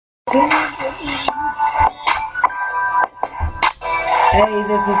Hey,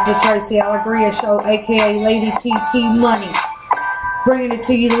 this is the Tracy Alegria Show, aka Lady TT Money, bringing it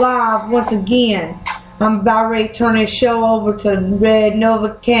to you live once again. I'm about ready to turn this show over to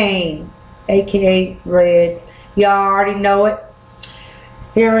REDNOVACANE, aka Red. Y'all already know it.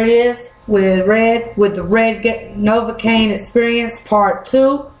 Here it is with the REDNOVACANE Experience Part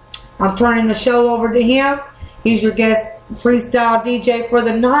 2. I'm turning the show over to him. He's your guest freestyle DJ for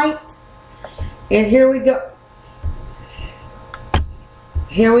the night. And here we go.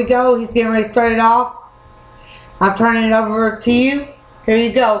 Here we go. He's getting ready to start it off. I'm turning it over to you. Here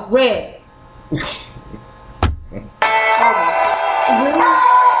you go. Red. Oh, really?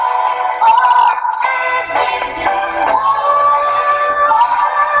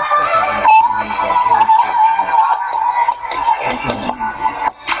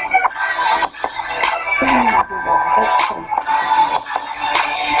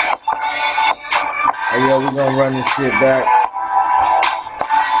 Hey yo, we gonna run this shit back.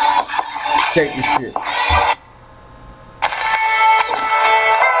 Shake this shit.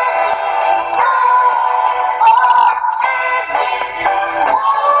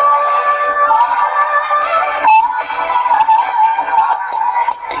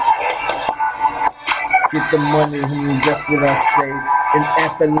 Get the money, just what I say. In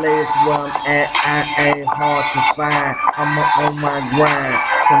FLA is where I'm at, I ain't hard to find. I'm on my grind.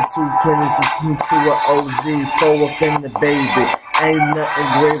 From 2 pennies to an OZ, 4 up in the baby. Ain't nothing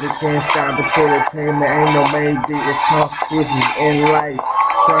greater, can't stop until the payment. Ain't no maybe, it's consequences in life.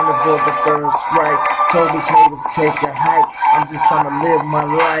 Trying to avoid the third strike. Told these haters take a hike. I'm just trying to live my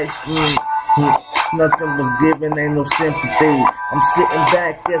life. Nothing was given, ain't no sympathy. I'm sitting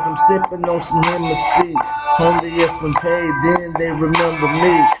back as I'm sipping on some Hennessy. Only if I'm paid, then they remember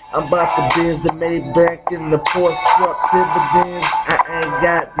me. I'm about to biz the Maybach in the Porsche truck dividends. I ain't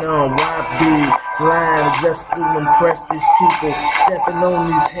got none. Why be lying just to impress these people? Stepping on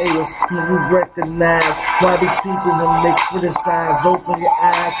these haters when you recognize why these people, when they criticize, open your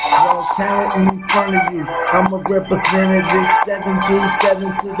eyes. Wrong talent in front of you. I'm a representative 727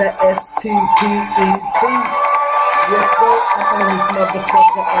 to the STPET. Yes, sir, I'm on this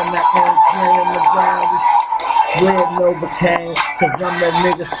motherfucker and I ain't playing around. This REDNOVACANE, cause I'm that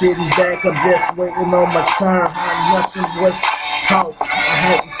nigga sitting back. I'm just waiting on my turn. How nothing was taught, I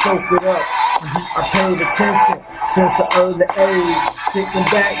had to soak it up. I paid attention since an early age. Sitting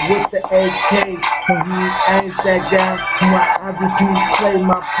back with the AK, ain't that guy. I just need to play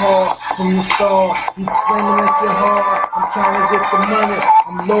my part from the start. You slinging at your heart, I'm trying to get the money.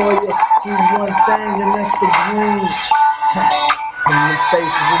 I'm loyal to one thing, and that's the green. And the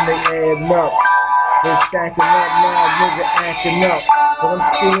faces and they adding up. They stacking up now, nigga acting up. But I'm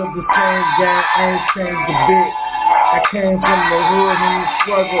still the same guy, I ain't changed a bit. I came from the hood and the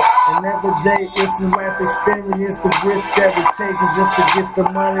struggle, and every day it's a life experience. The risk that we taking just to get the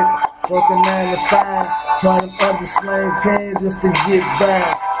money. Working 9 to 5, while them other slave cans just to get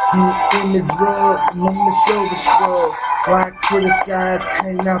by. In the drug, and on the shoulder scrubs. Why I criticize,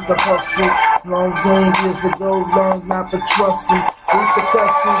 came out the hustle. Long gone years ago, learned not to trust him.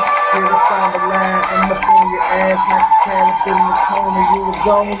 Repercussions, here to find the line. I'm up on your ass like a cat up in the corner. You were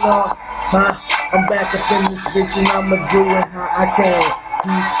going on, huh? I'm back up in this bitch and I'ma do it how I can.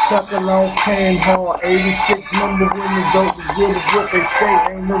 Tucker Loans came hard. 86, remember when the dope was good as what they say.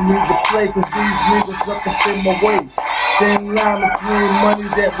 Ain't no need to play cause these niggas up in my way. Thin line between money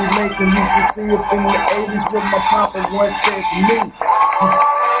that we making. Used to see up in the 80s what my papa once said to me.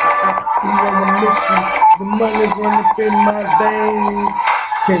 He on a mission, the money run up in my veins.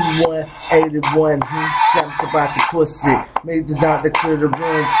 10-1, 81, jumped about the pussy. Made the doctor clear the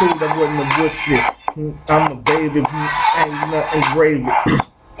room, proved I wasn't a wussy. I'm a baby, ain't nothing gravy.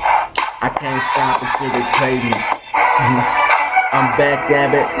 I can't stop until they pay me. I'm back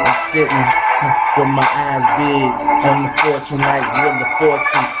at it, I'm sitting with my eyes big on the fortune like Wheel of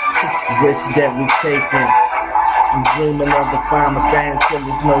Fortune. Risk that we taking. I'm dreaming of the finer things till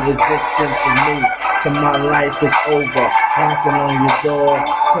there's no resistance in me. Till my life is over. Knocking on your door,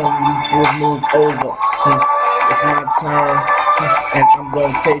 telling you to move over. It's my turn, and I'm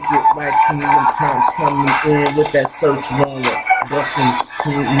gonna take it like them cops coming in with that search warrant. Busting,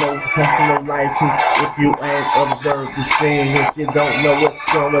 no life if you ain't observed the scene. If you don't know what's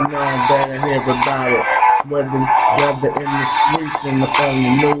going on, better hear about it. Whether in the streets than up on the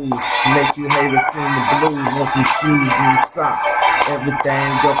news. Make you haters sing the blues. Want them shoes and them socks.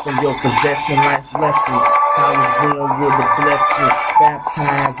 Everything up in your possession. Life's lesson. I was born with a blessing.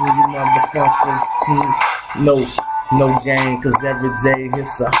 Baptizing you motherfuckers. No game, cause every day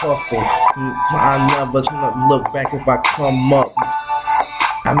it's a hustle. I never look back if I come up.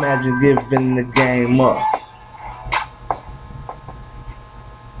 I Imagine giving the game up.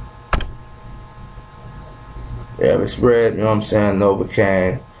 Yeah, it's Red, you know what I'm saying,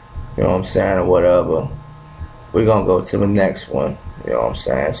 Novacane, you know what I'm saying, or whatever. We're gonna go to the next one, you know what I'm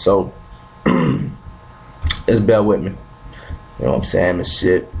saying. So, just bear with me, you know what I'm saying, and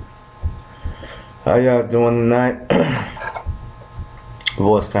shit. How y'all doing tonight?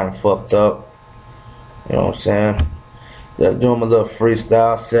 Voice kind of fucked up, you know what I'm saying. Just doing my little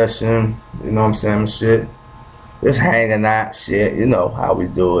freestyle session, you know what I'm saying, and shit. Just hanging out, shit, you know how we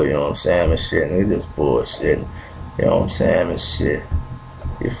do it, you know what I'm saying, and shit. And we just bullshit, you know what I'm saying, and shit.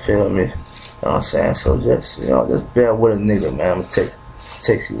 You feel me? You know what I'm saying? So just, you know, just bear with a nigga, man. I'm gonna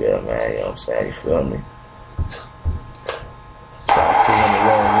take you there, man, you know what I'm saying, you feel me? Try 2 in a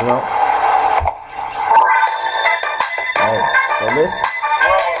row, you know? Alright, so listen.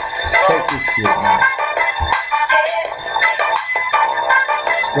 Check this shit, man.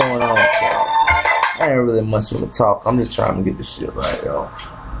 What's going on, y'all? I ain't really much of a talk. I'm just trying to get this shit right, yo.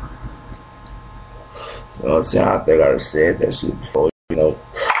 You know what I'm saying? I think I done said that shit before, you know.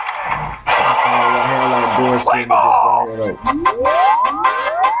 Stop calling right here like bullshit with this right here, though. You know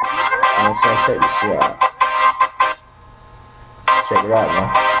what I'm saying? Check this shit out. Check it out, man.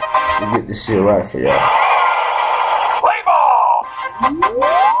 We get this shit right for y'all. Play ball!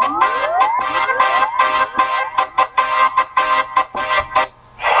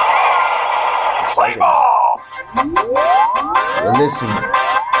 Play ball! You're listening.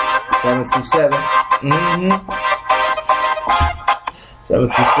 727.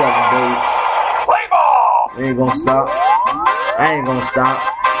 727, baby. Play ball! We ain't gonna stop. I ain't gonna stop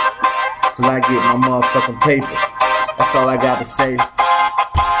till I get my motherfucking paper. That's all I gotta say.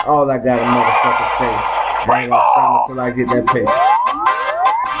 All I gotta motherfucking say. I ain't gonna stop until I get that paper.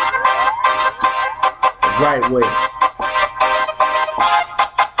 The right way.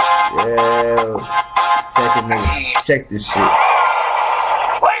 Yeah. Check it, nigga. Check this shit.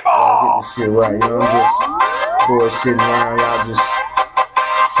 Y'all get this shit right. You know, I'm just bullshitting around. Y'all just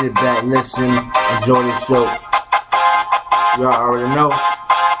sit back, listen, enjoy the show. Y'all already know.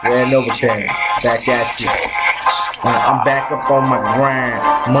 REDNOVACANE, back at you. I'm back up on my grind.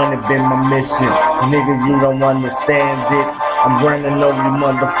 Money been my mission. Nigga, you don't understand it. I'm running over you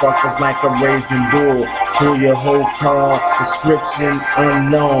motherfuckers like a raging bull. Pull your whole car, description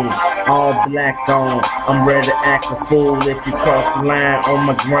unknown. All black on, I'm ready to act a fool. If you cross the line on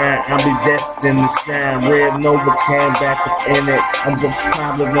my grind, I'll be destined to shine. REDNOVACANE back up in it. I'm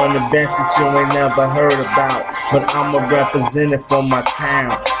probably one of the best that you ain't never heard about. But I'm a representative for my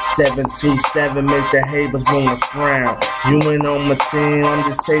town. 727 make the haters wanna frown. You ain't on my team, I'm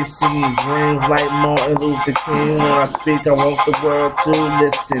just chasing the dreams like Martin Luther King. When I speak, I want the world to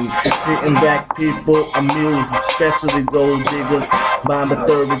listen. Sitting back, people amused, especially gold diggers. Buying the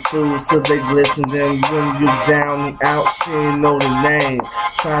 32s till they glisten. Then when you down and out, she ain't know the name.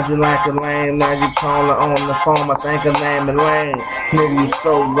 Tried you like a lame, now you call her on the phone. I think her name is Lane. Nigga, you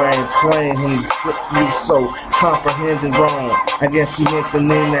so rain plain, you so comprehended wrong. I guess you went to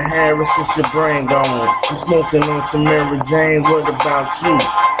Nina Harris, it's your brain gone. I'm smoking on some Mary Jane, what about you?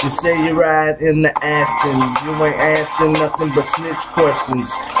 You say you ride in the Aston, you ain't asking nothing but snitch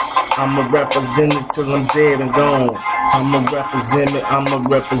questions. I'ma represent it till I'm dead and gone. I'ma represent it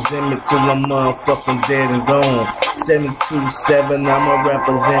till I'm motherfucking dead and gone. 727, I'ma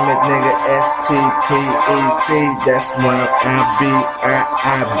represent it, nigga. STPET, that's where I be,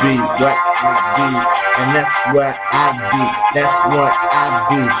 I be, what I be. And that's what I be, that's what I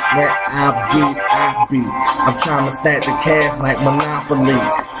be, where I be. I'm trying to stack the cash like Monopoly.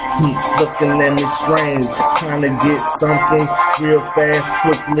 Looking at me strange, trying to get something real fast,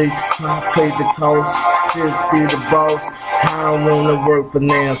 quickly. I pay the cost, just be the boss. I don't wanna work for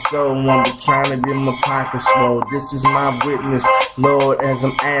now, so I'm just trying to get my pockets swole. This is my witness, Lord, as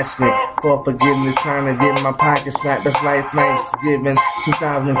I'm asking for forgiveness, trying to get my pockets fat. That's like Thanksgiving,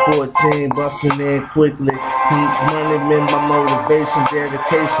 2014, busting in quickly. Money been my motivation,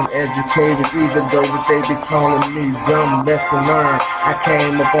 dedication, educated, even though that they be calling me dumb, lesson learned. I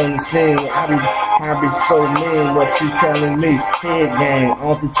came up on the scene, I be so mean, what she telling me? Head game,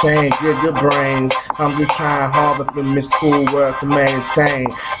 on the chain, good brains. I'm just trying hard up in this cool world to maintain.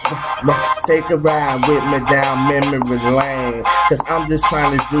 Take a ride with me down memory lane, cause I'm just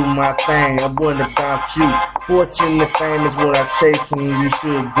trying to do my thing. I wonder about you. Fortune and fame is what I chase, and you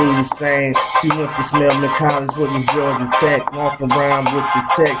should do the same. She went to Spelman College with Miss Georgia Tech, walking around with the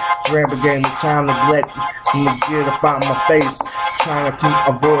tech. Drabber game, the child neglect, I'm gonna get up out my face. Trying to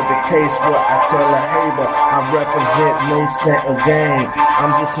avoid the case, what I tell a hater, I represent no settle game.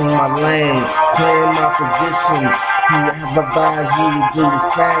 I'm just in my lane, playing my position, I advise you to do the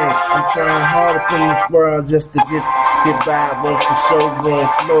same. I'm trying hard up in this world just to get by. Want the showroom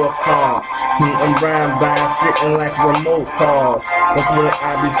floor call. I'm riding by sitting like remote cars. That's what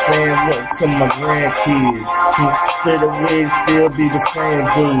I be saying to my grandkids. Spit of wigs still be the same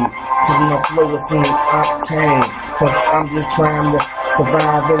dude. Cause my flow is in octane. Cause I'm just trying to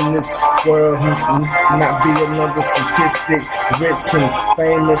survive in this world, not be another statistic. Rich and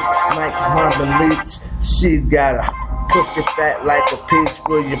famous like Harvey Leach. She got a pussy fat like a peach.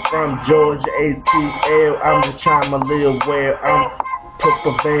 Where you from? Georgia, ATL. I'm just trying to live where I'm put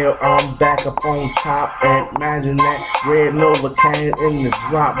the veil. I'm back up on top. And imagine that REDNOVACANE in the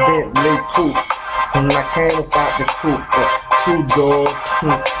drop Bentley coupe. And I came up out the coupe, 2 doors,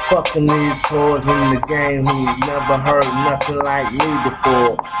 fucking these whores in the game who never heard nothing like me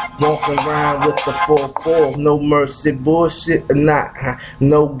before. Walking around with the 4-4, no mercy, bullshit or not,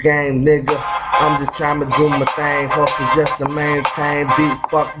 no game, nigga. I'm just trying to do my thing, hustle just to maintain, beat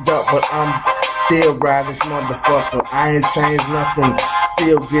fucked up, but I'm still riding this motherfucker. I ain't changed nothing,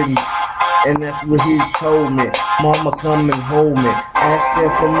 still getting. And that's what he told me. Mama, come and hold me.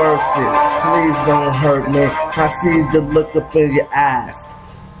 Asking for mercy. Please don't hurt me. I see the look up in your eyes.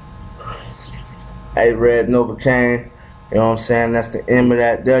 Hey, REDNOVACANE. You know what I'm saying? That's the end of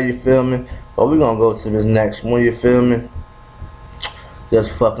that there, you feel me? But we gonna go to this next one, you feel me? Just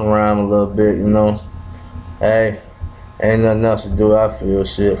fucking around a little bit, you know? Hey, ain't nothing else to do, I feel.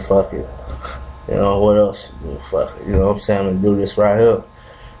 Shit, fuck it. You know, what else to do? Fuck it. You know what I'm saying? I'm gonna do this right here.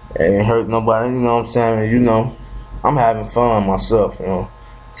 It ain't hurt nobody, you know what I'm saying? You know, I'm having fun myself, you know,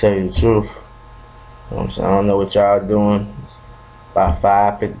 tell you the truth. You know what I'm saying? I don't know what y'all doing. By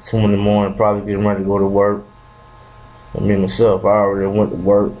 5:52 in the morning, probably getting ready to go to work. But me myself, I already went to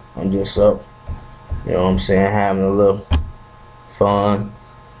work. I'm just up, you know what I'm saying, having a little fun,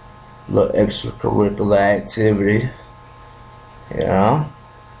 a little extracurricular activity, you know?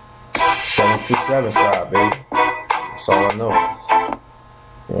 727 style, baby. That's all I know.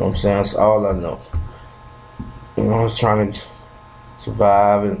 You know what I'm saying? That's all I know. You know, I was trying to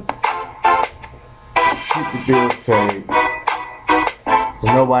survive and keep the bills paid. Cause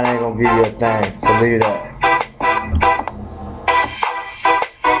nobody ain't gonna give you a thing. Believe that.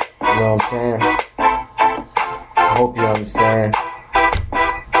 You know what I'm saying? I hope you understand.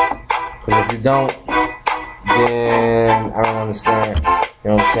 Cause if you don't, then I don't understand. You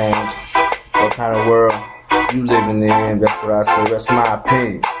know what I'm saying? What kind of world you living in, that's what I say, that's my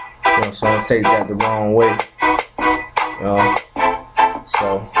opinion. You know, so don't take that the wrong way. You know.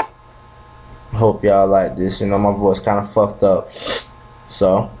 So I hope y'all like this. You know, my voice kinda fucked up.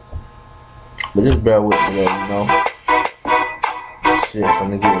 So but just bear with me though, you know. Shit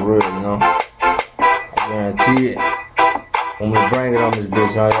finna get real, you know. I guarantee it. I'm gonna bring it on this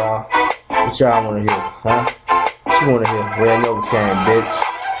bitch, huh, y'all? What y'all wanna hear, huh? What you wanna hear? REDNOVACANE, bitch.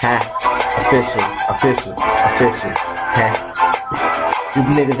 Huh? Official, huh? You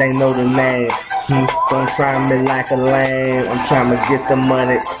niggas ain't know the name. Don't try me like a lame. I'm trying to get the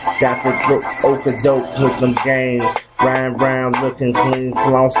money. Got the open dope with them games. Riding round looking clean,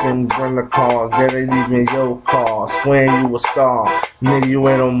 flossing, bring the cars. That ain't even your car. Swearing you a star. Nigga, you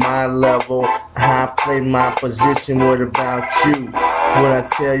ain't on my level. I play my position. What about you? What I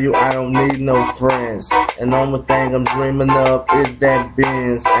tell you, I don't need no friends. And the only thing I'm dreaming of is that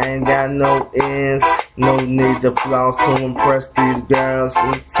Benz. I ain't got no ends. No need to floss to impress these girls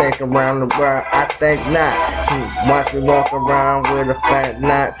and take around the world. I think not. Watch me walk around with a fat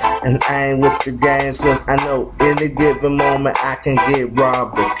knot. And I ain't with the games, cause I know any given moment I can get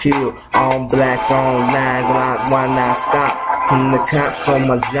robbed or killed. All black on 9 Glock, why not stop? The cops on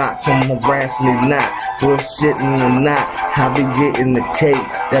my jock, come harass me not. Bullshitting or not, I be getting the cake.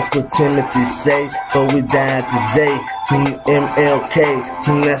 That's what Timothy say, but we died today. MLK,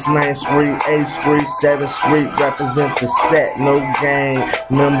 that's 9th Street, 8th Street, 7th Street, represent the set, no gang.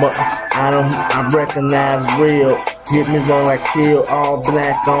 Remember, I recognize real. Get me wrong, I kill all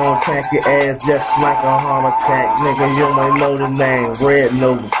black on, tack your ass just like a heart attack. Nigga, you ain't know the name,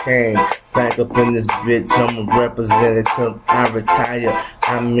 REDNOVACANE. Back up in this bitch, I'ma represent it till I retire.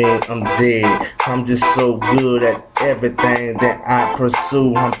 I mean, I'm dead. I'm just so good at everything that I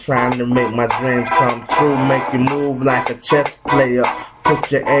pursue. I'm trying to make my dreams come true. Make you move like a chess player.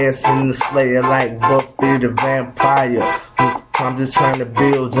 Put your ass in the slayer like Buffy the Vampire. I'm just trying to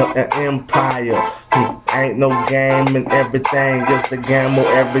build up an empire. Ain't no game in everything, just a gamble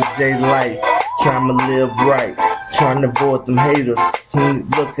everyday life. Trying to live right. trying to avoid them haters.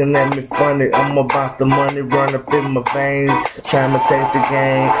 Looking at me funny, I'm about the money run up in my veins. Trying to take the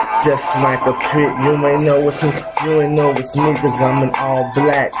game, just like a pit. You ain't know it's me, cause I'm in all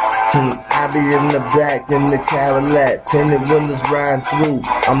black. I be in the back in the Cadillac, tinted windows riding through.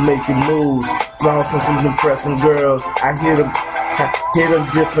 I'm making moves, flossing some impressing girls. I hear them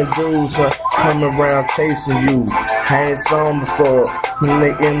different dudes coming around chasing you. I ain't saw them before.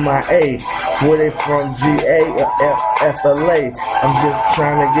 They MIA, where they from, GA or FLA? I'm just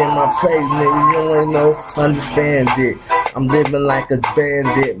trying to get my pay, nigga. You ain't no understand it. I'm living like a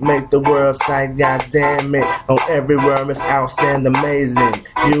bandit, make the world sight, goddamn it. On every word, it's outstanding, amazing.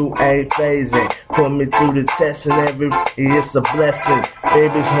 You ain't phasing, put me to the test, and it's a blessing.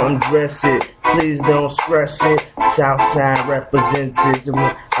 Baby, undress it, please don't stress it. Southside representative,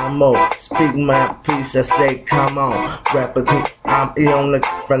 I'm on. Speak my piece, I say, come on. Rapper, I'm on the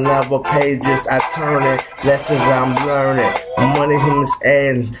different level pages. I turn it, lessons I'm learning. Money in this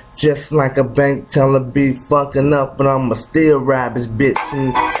end, just like a bank teller be fucking up, but I'ma still ride this bitch.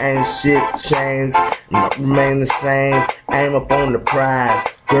 And ain't shit changed, remain the same. Aim up on the prize,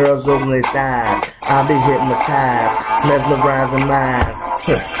 girls open their thighs. I be hypnotized, mesmerizing minds.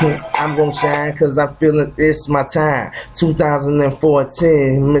 I'm gonna shine cause I'm feeling it's my time.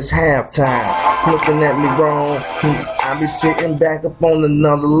 2014, miss halftime. Looking at me wrong, I be sitting back up on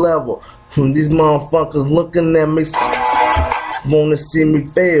another level. These motherfuckers looking at me, wanna see me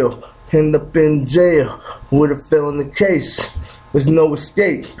fail. End up in jail with a felony case. There's no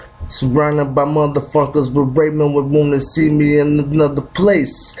escape. Surrounded by motherfuckers with Raymond would want to see me in another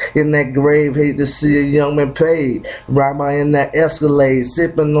place. In that grave, hate to see a young man paid. Ride by in that Escalade,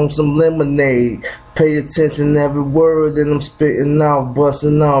 sipping on some lemonade. Pay attention to every word that I'm spitting off,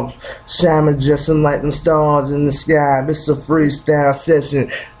 busting off. Shining, dressing like them stars in the sky. It's a freestyle session.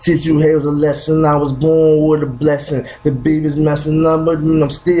 Teach you haters a lesson. I was born with a blessing. The beat is messing up, but I'm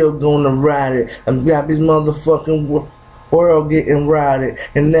still gonna ride it. I've got these motherfucking world getting rotted,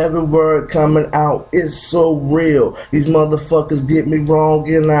 and every word coming out is so real. These motherfuckers get me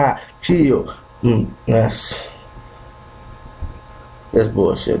wrong and I kill. That's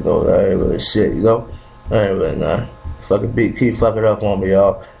bullshit though. That ain't really shit, you know. That ain't really nothing. Fucking beat keep fucking up on me,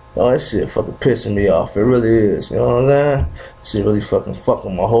 y'all. Oh, that shit fucking pissing me off. It really is. You know what I'm saying? Shit really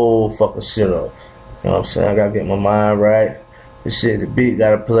fucking my whole fucking shit up. You know what I'm saying? I gotta get my mind right. This shit, the beat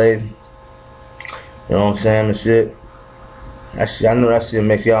gotta play. You know what I'm saying? And shit. That shit, I know that shit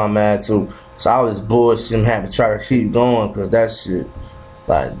make y'all mad too. So all this bullshit I'm having to try to keep going, cause that shit,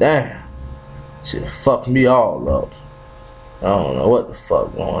 like damn, shit fucked me all up. I don't know what the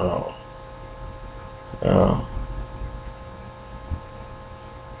fuck going on. I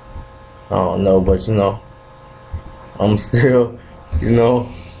don't know, but you know, I'm still, you know,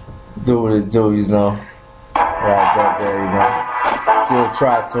 do what it do, you know. Right back there, you know. Still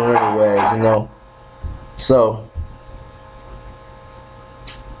try to anyways, you know. So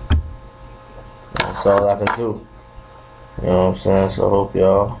that's all I can do. You know what I'm saying? So I hope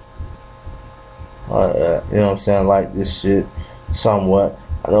y'all, you know what I'm saying, like this shit somewhat.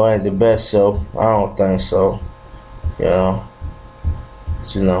 I know it ain't the best show. I don't think so. You know.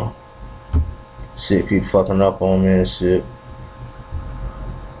 But you know, shit keep fucking up on me and shit.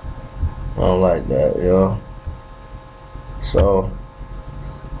 I don't like that, you know. So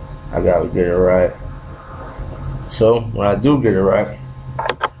I gotta get it right. So when I do get it right,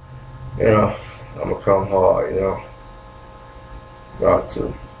 you know, I'm gonna come hard, you know. Got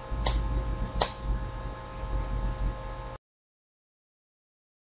to.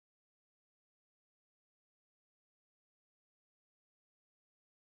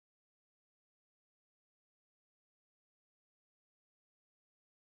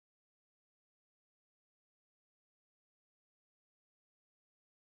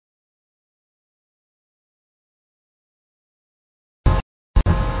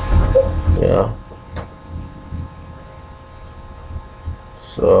 Yeah.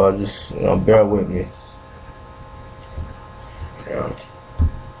 So I just, you know, bear with me. Yeah.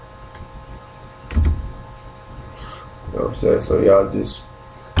 You know what I'm saying? So y'all just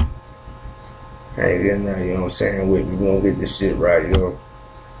hang in there, you know what I'm saying, with me. We're gonna get this shit right, you know.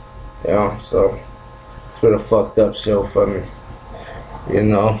 You know, so it's been a fucked up show for me. You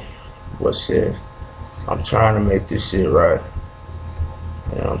know. But shit, I'm trying to make this shit right.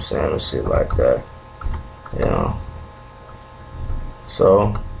 You know what I'm saying? And shit like that. You know.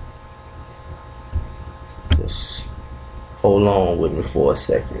 So just hold on with me for a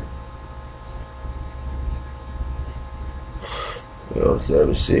second. You know what I'm saying?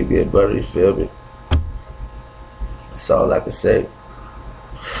 This shit get better, you feel me? That's all I can say.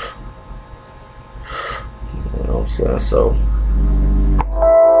 You know what I'm saying? So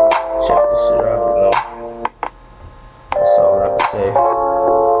check this shit out, you know. That's all I can say.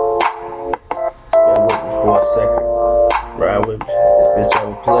 Bear with me for a second. Ride with me. This bitch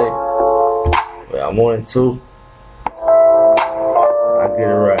ever play. Well, I wanted to. I get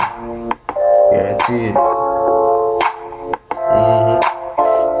it right. Guarantee it.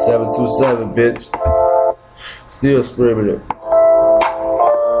 727, bitch. Still screaming it.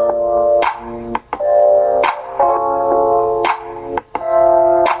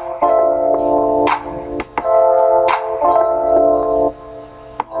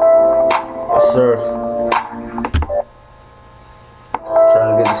 Yes, sir.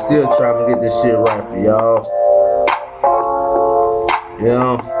 Still trying to get this shit right for y'all. You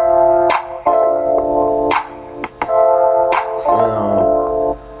know?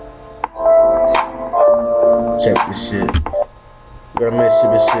 Check this shit. Gotta make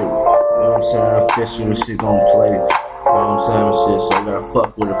sure this shit, you know what I'm saying, official, this shit gonna play. You know what I'm saying, and shit, so I gotta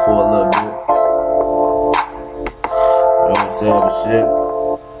fuck with it for a little bit. You know what I'm saying, and shit.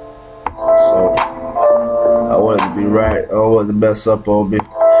 So I wanted to be right. I wanted to mess up on me. You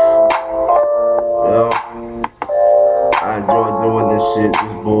know, I enjoy doing this shit,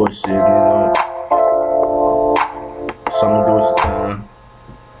 this bullshit, you know. Something to do with your time.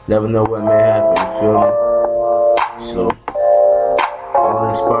 Never know what may happen, you feel me? So, all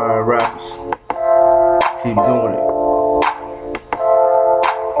inspired rappers, keep doing it.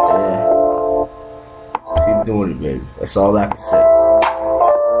 Yeah, keep doing it, baby. That's all I can say.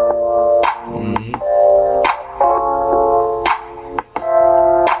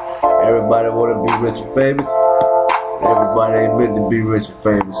 Everybody wanna be rich and famous. Everybody ain't meant to be rich and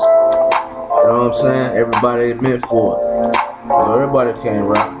famous. You know what I'm saying? Everybody ain't meant for it. You know, everybody can't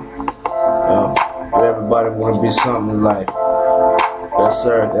rap. You know, but everybody wanna be something in life. Yes,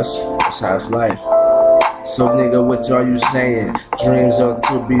 sir. That's how it's life. So nigga, what are you saying? Dreams are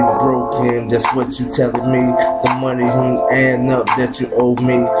to be broken, that's what you telling me. The money adding up that you owe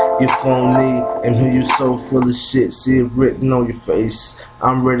me. You phony, and you so full of shit. See it written on your face.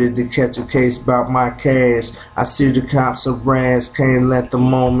 I'm ready to catch a case about my cash. I see the cops are rats, can't let the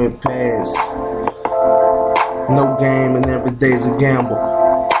moment pass. No game and every day's a gamble.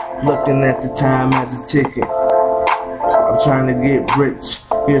 Looking at the time as a ticket. I'm trying to get rich,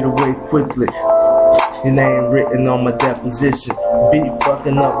 get away quickly. Your name written on my deposition. Be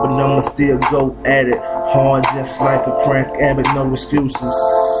fucking up, but I'ma still go at it. Hard just like a crack addict, no excuses.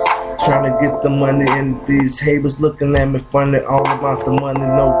 Trying to get the money, and these haters looking at me funny. All about the money,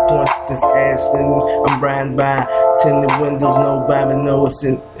 no points, this Ashton. I'm riding by, tinted windows, nobody knows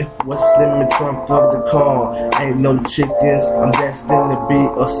what's in the trunk of the car. Ain't no chickens, I'm destined to be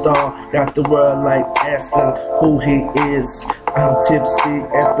a star. Got the world like asking who he is. I'm tipsy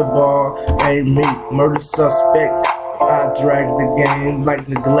at the bar, ain't me, murder suspect. I drag the game like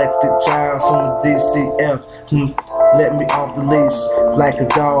neglected child from the DCF. Let me off the leash like a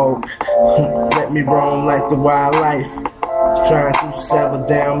dog. Let me roam like the wildlife. Trying to settle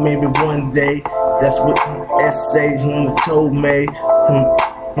down maybe one day. That's what S.A. told me.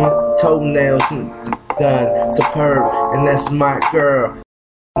 Toenails done, superb, and that's my girl.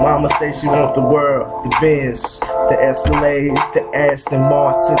 Mama say she want the world, the Benz, the Escalade, the Aston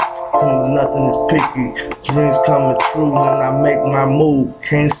Martin. Nothing is picky. Dreams coming true when I make my move.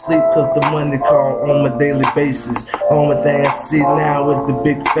 Can't sleep cause the money call on my daily basis. Only thing I see now is the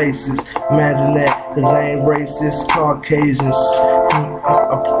big faces. Imagine that, cause I ain't racist, Caucasians.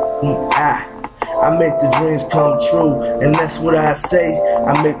 I make the dreams come true, and that's what I say.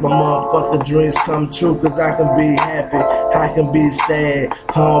 I make my motherfucking dreams come true, cause I can be happy, I can be sad.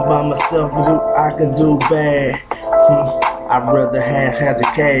 All by myself, I can do bad. I'd rather have the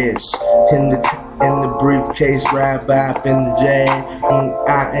cash in the briefcase, ride by up in the jag.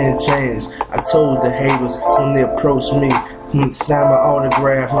 I ain't changed. I told the haters when they approached me, sign my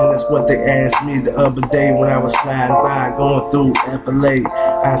autograph, that's what they asked me the other day when I was sliding by, going through FLA,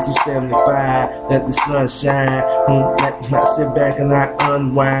 I-275, let the sun shine, I sit back and I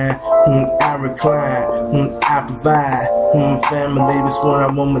unwind, I recline, I provide, family, this one I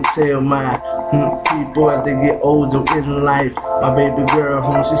want to tell my people as they get older in life. My baby girl,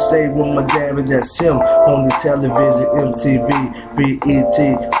 she say with my daddy, that's him on the television, MTV, BET,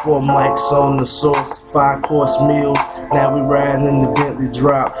 4 mics on the source, 5-course meals. Now we riding in the Bentley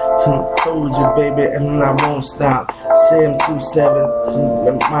drop. Told you, baby, and I won't stop.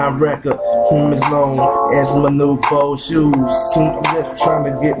 727, my record as long as my new bold shoes. I'm just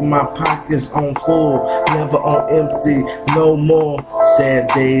trying to get my pockets on full, never on empty, no more sad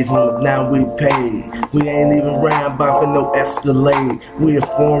days, and now we paid. We ain't even round bopping no Escalade. We in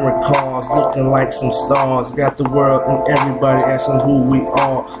foreign cars, looking like some stars. Got the world and everybody asking who we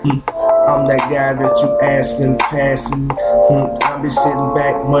are. I'm that guy that you asking, passing. I be sitting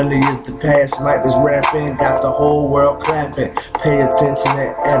back, money is the passion. Like this rapping, got the whole world clapping. Pay attention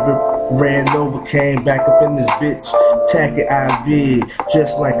at every REDNOVACANE back up in this bitch. Tacky eyes big,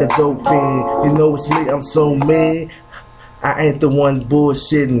 just like a dope fiend. You know it's me, I'm so mean. I ain't the one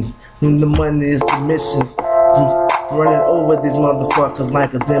bullshitting. The money is the mission. Running over these motherfuckers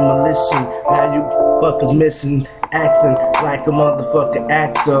like a demolition. Now you fuckers missing, acting like a motherfucking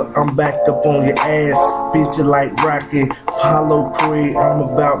actor. I'm back up on your ass, beat you like Rocky, Apollo Creed. I'm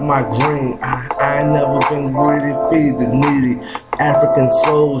about my green. I ain't never been greedy, feed the needy. African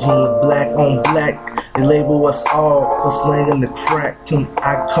souls on the black on black. They label us all for slanging the crack.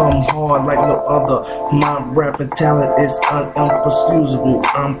 I come hard like no other. My rapping talent is unexcusable,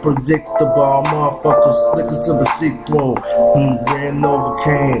 unpredictable. Motherfuckers looking to the sequel.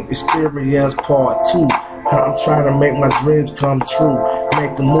 REDNOVACANE Experience Part 2. I'm trying to make my dreams come true.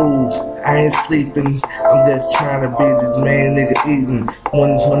 Make a move, I ain't sleeping. I'm just trying to be the main nigga eating.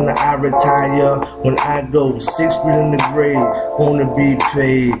 When I retire, when I go 6 feet in the grave, wanna be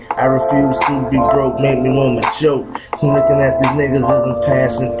paid. I refuse to be broke, make me wanna choke. Looking at these niggas as I'm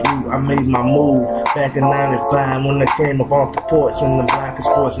passing through. I made my move back in 95 when I came up off the porch in the black is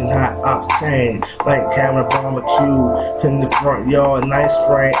scorching hot octane. Like camera barbecue in the front yard, nice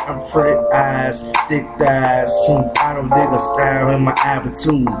frame. I'm pretty eyes, thick thighs. I don't dig a style in my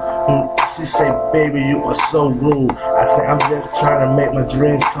attitude. She say, baby, you are so rude. I say, I'm just trying to make my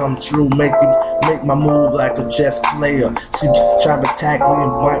dreams come true. Make my move like a chess player. She try to attack me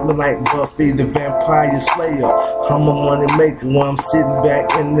and bite me like Buffy the Vampire Slayer. I'm a money maker when I'm sitting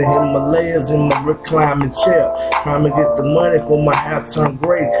back in the Himalayas in my reclining chair. Trying to get the money for my hair turn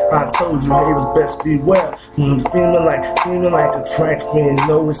gray. I told you, haters best beware. Feeling like a crack fiend.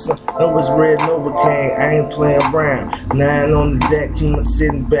 Know it's REDNOVACANE. I ain't playing around. 9 on the deck, I'm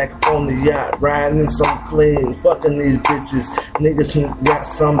sitting back on the yacht, riding in some clean, fucking these bitches. Niggas who got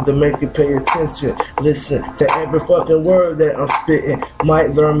something to make you pay attention. Listen to every fucking word that I'm spitting.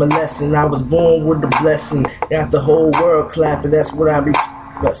 Might learn my lesson. I was born with a blessing. Got the whole world clapping. That's what I be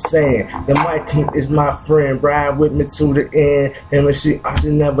saying. The mic is my friend. Ride with me to the end. And when she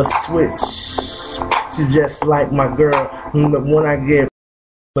never switch. She's just like my girl. When I get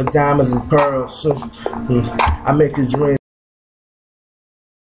for diamonds and pearls, I make his dreams.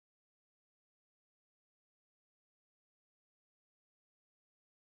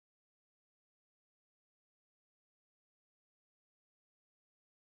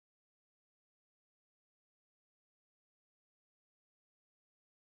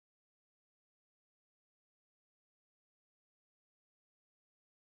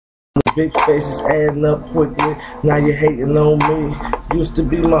 Big faces adding up quickly, now you hating on me. Used to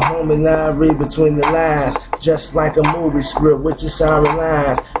be my homie, now I read between the lines. Just like a movie script with your sorry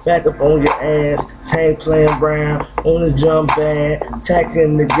lines. Back up on your ass, ain't playing brown. On the jump bad,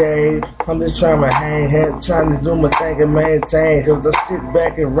 attacking the game. I'm just trying to hang, trying to do my thing and maintain. Cause I sit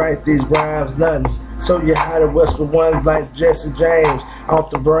back and write these rhymes, nothing. Show you how to whisper ones like Jesse James.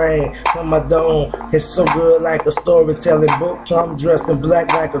 Off the brain, from my dome. It's so good like a storytelling book. I'm dressed in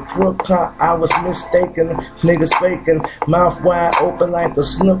black like a crook. I was mistaken, niggas faking. Mouth wide open like a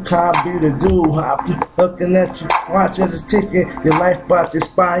snook. I be the dude. I'm looking at you, watch as it's ticking. Your life about to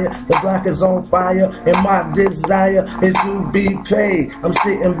expire. The block is on fire. And my desire is to be paid. I'm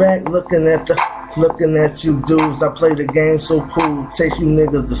sitting back looking at you dudes. I play the game so cool. Take you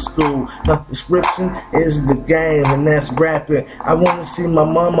niggas to school. My description is the game, and that's rapping. I wanna see my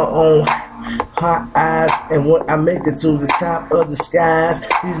mama on hot eyes, and when I make it to the top of the skies,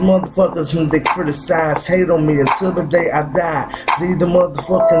 these motherfuckers whom they criticize hate on me until the day I die. Leave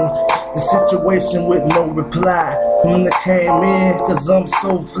the situation with no reply. When I came in, cause I'm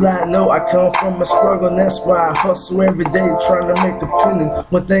so fly. No, I come from a struggle, and that's why I hustle every day trying to make a penny.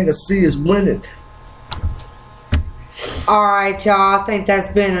 One thing I see is winning. Alright, y'all, I think that's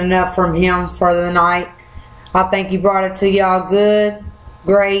been enough from him for the night. I think he brought it to y'all good,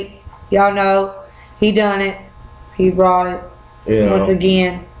 great. Y'all know, he done it. He brought it. Yeah. Once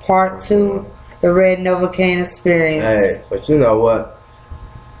again, part 2, the REDNOVACANE experience. Hey, but you know what?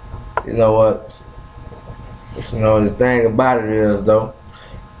 The thing about it is, though,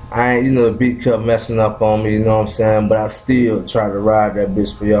 I ain't, the beat kept messing up on me, you know what I'm saying? But I still try to ride that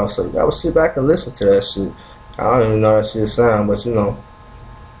bitch for y'all, so y'all sit back and listen to that shit. I don't even know that shit sound, but you know,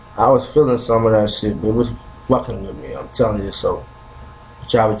 I was feeling some of that shit. It was fucking with me, I'm telling you. So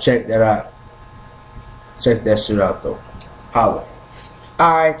y'all would check that out. Check that shit out though. Holla.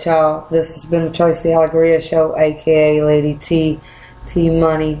 Alright, y'all. This has been the Tracy Alegria Show, aka Lady T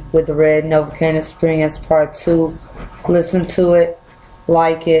Money, with the Red Novocaine Experience Part 2. Listen to it,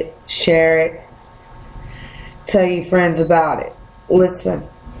 like it, share it, tell your friends about it. Listen.